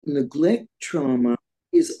Neglect trauma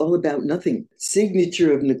is all about nothing.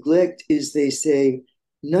 Signature of neglect is they say,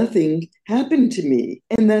 nothing happened to me.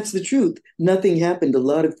 And that's the truth. Nothing happened. A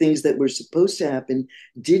lot of things that were supposed to happen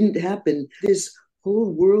didn't happen. This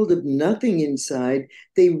whole world of nothing inside,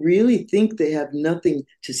 they really think they have nothing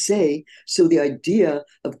to say. So the idea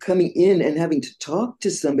of coming in and having to talk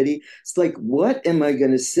to somebody, it's like, what am I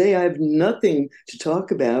going to say? I have nothing to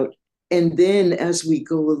talk about. And then as we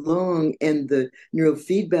go along and the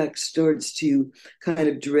neurofeedback starts to kind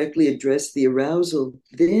of directly address the arousal,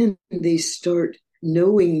 then they start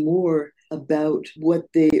knowing more about what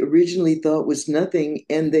they originally thought was nothing,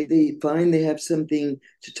 and they find they have something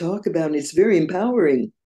to talk about. And it's very empowering.